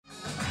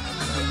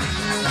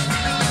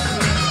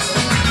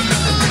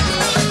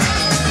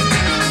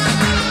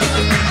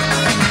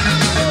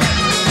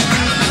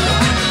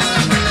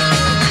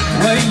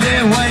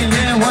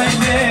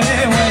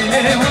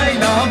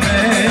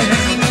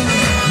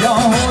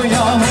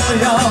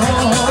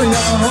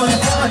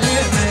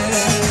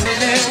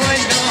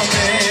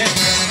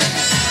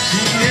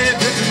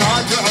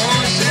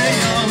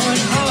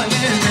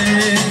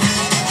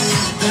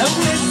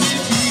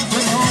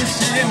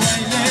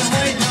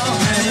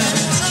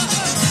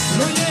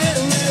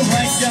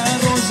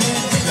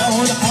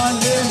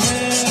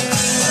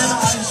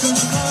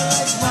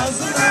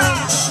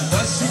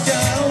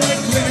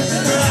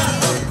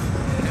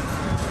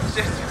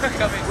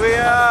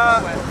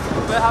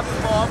We're having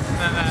more.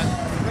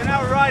 We're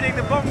now riding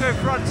the Bongo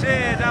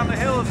frontier down the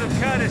hills of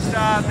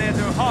Kurdistan near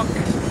Duhok.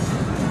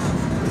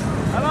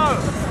 Hello!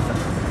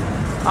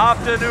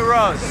 After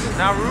Nowruz.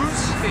 Nowruz?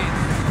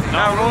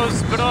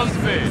 Nowruz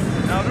Brozby.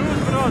 Nowruz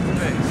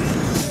Brozby.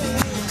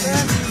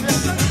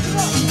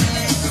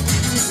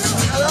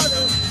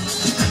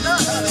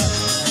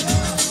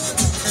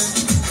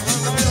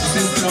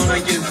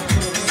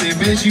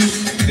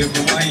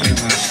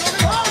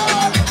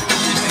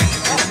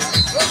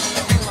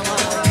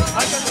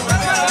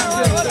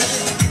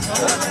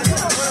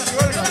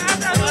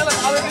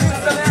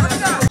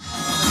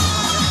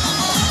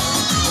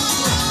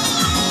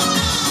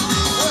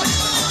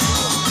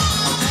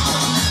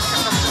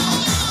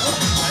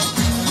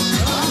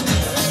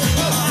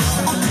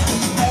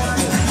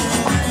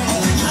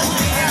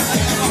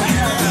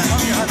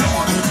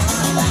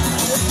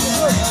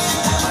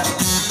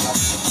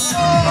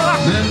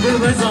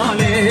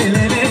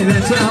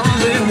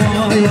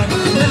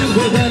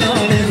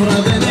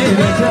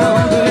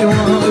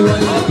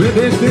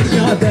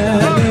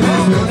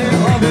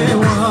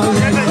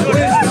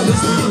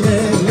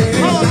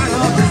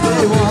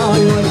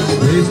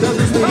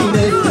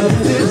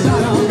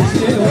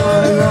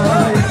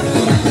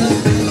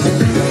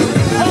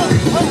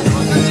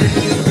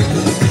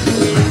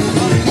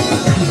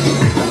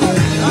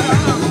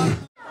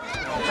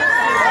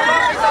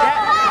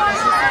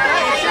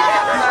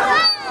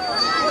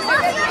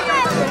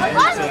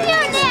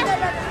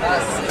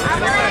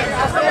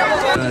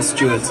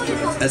 Stuart,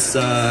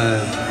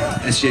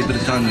 SOAS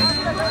Band,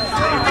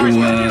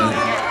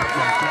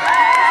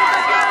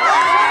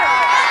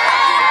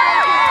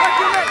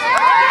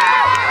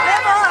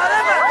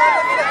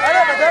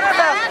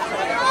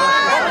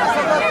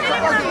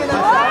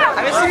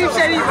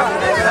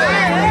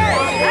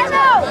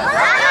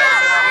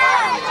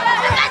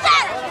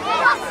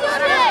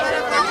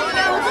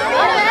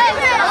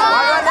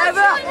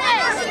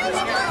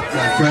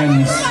 my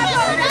friends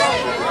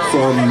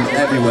from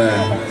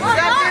everywhere.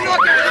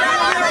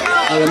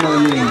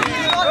 Armenia,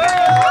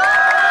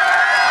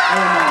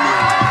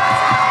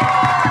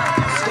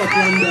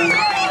 Scotland,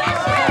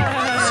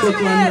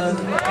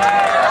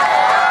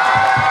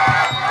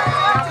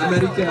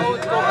 America,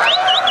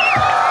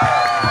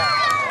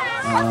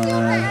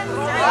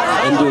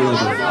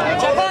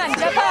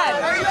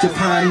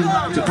 Japan,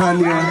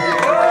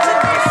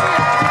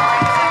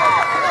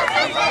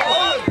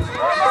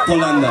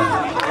 Poland,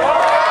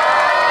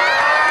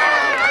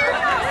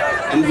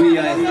 and we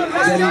are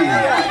very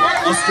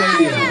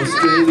Australia.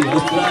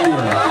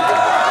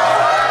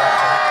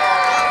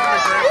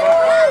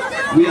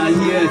 We are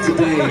here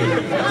today,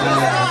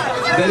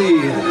 very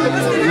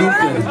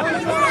local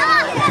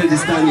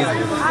Kurdistan,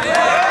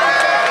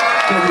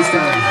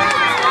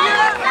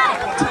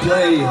 to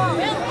play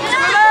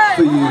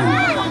for you.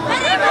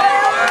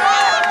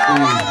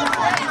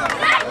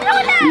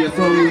 We are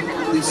from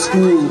the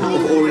School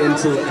of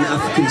Oriental and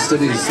African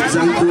Studies,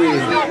 Zankwe,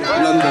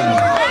 London.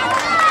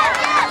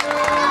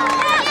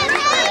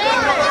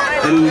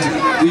 And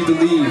we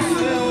believe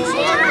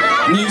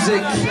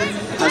music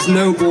has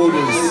no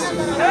borders.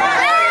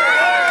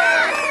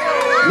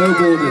 No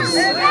borders.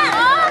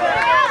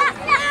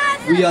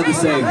 We are the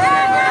same.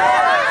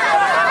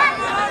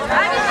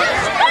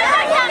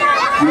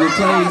 We will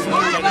play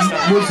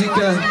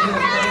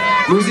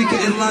Musica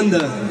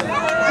Irlanda,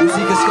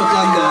 Musica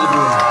Scotlanda,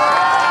 everyone.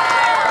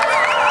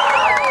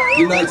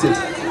 United.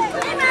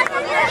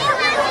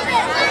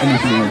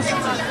 Anything else?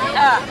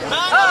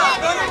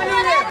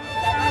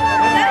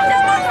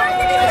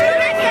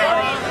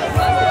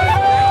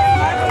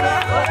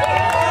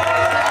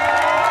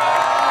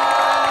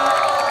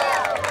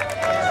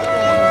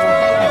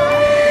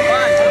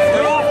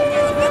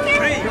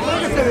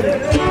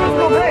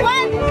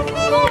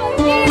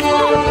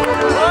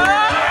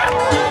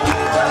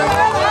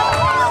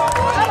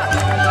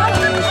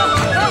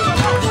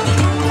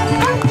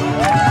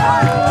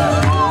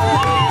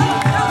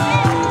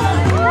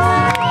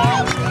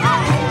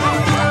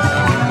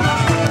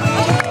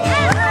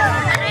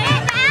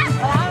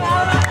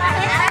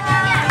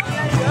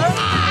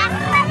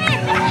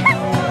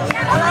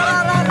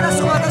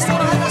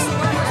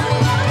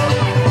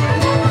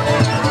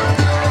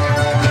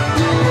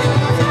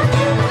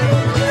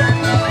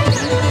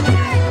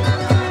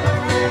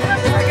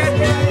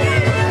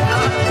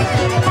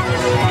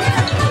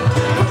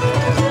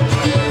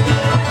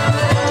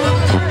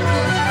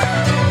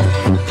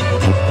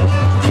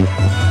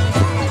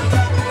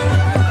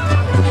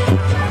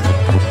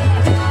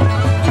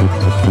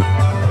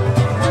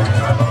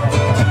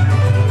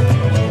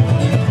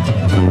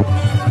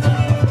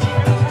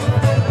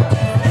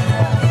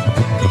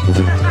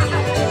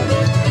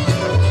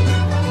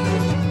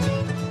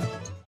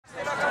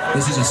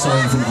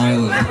 song from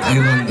Ireland,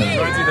 Irlanda.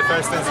 Going to be the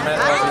first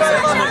instrumental.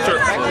 Sure.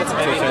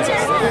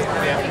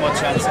 Yeah, one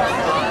chance.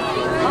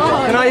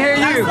 Can I hear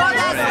you?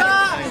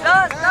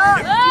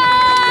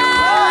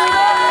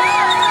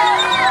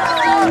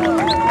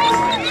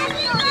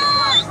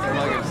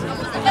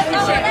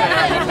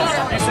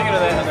 You sing it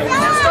there and then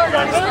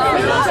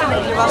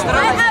Can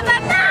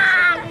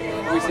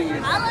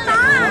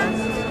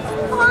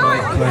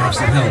I have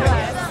some help?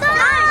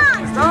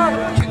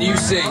 Can you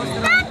sing?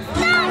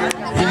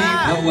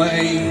 Heave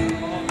away,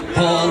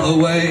 haul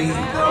away,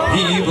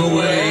 heave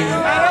away,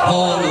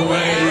 haul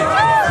away,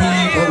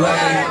 heave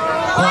away,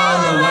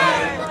 haul away.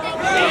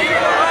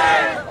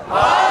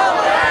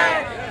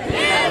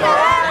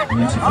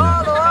 Beautiful.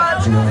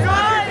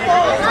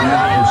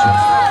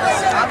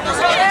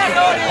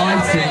 I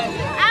sing,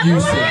 you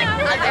sing.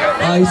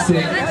 I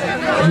sing,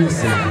 you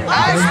sing.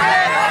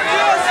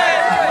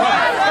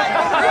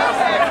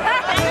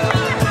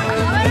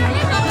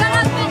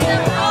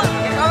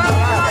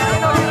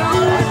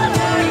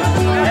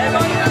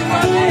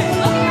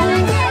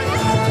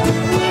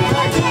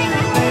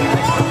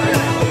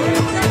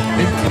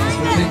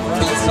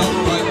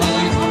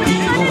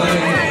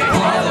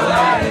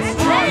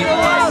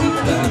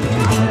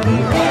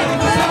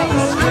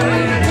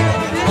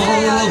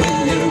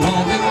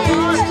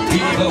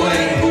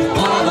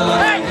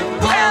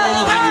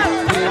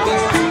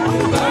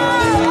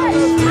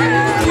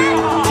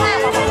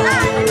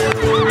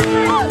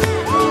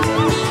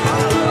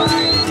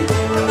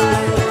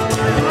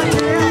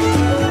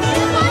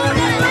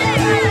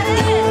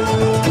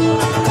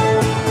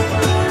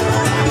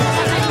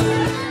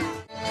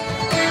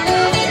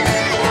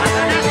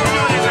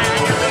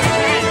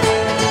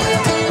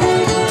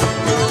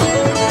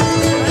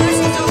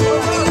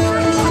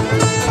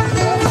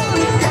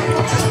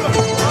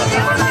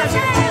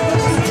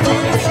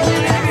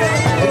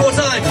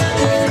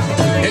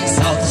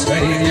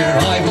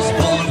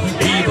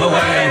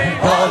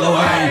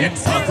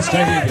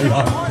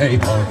 Okay?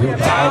 People who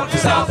bound to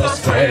South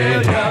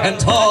Australia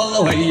and all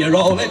the way you're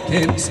all in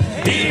Kings.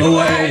 Heave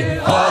away,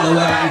 all the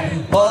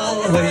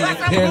way, and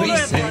here we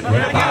sing.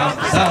 We're bound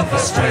to South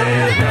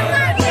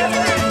Australia.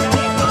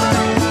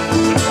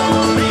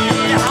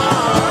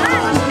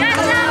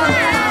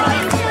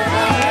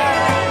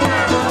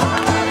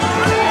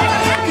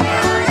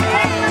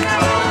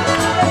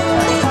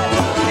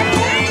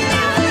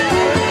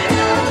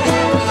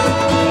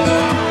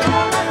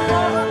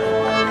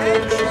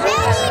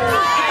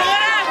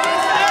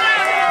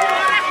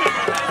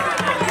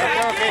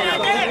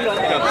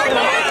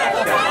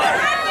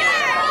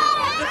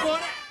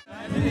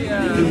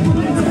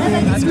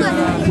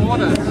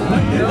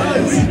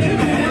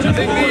 I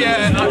think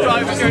our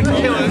driver's going to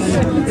kill us.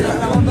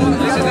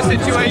 This is the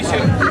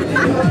situation.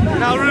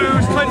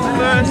 Nowruz,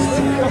 21st.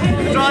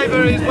 The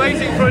driver is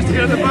waiting for us to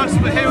get on the bus,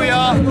 but here we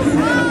are,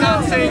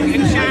 dancing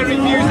and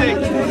sharing music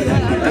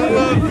and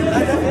love.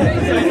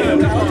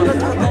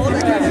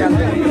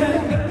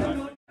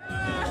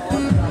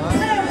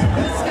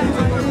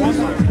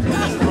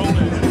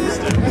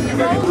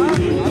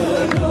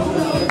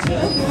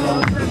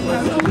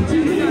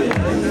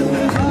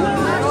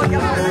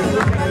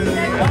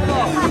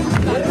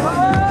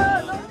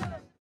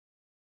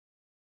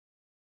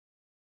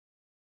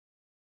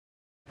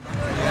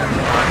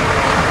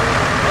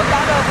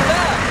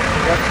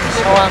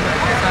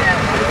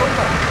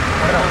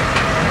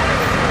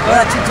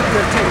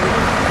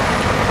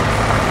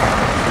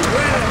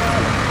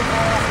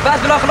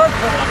 بعد بالاخلاق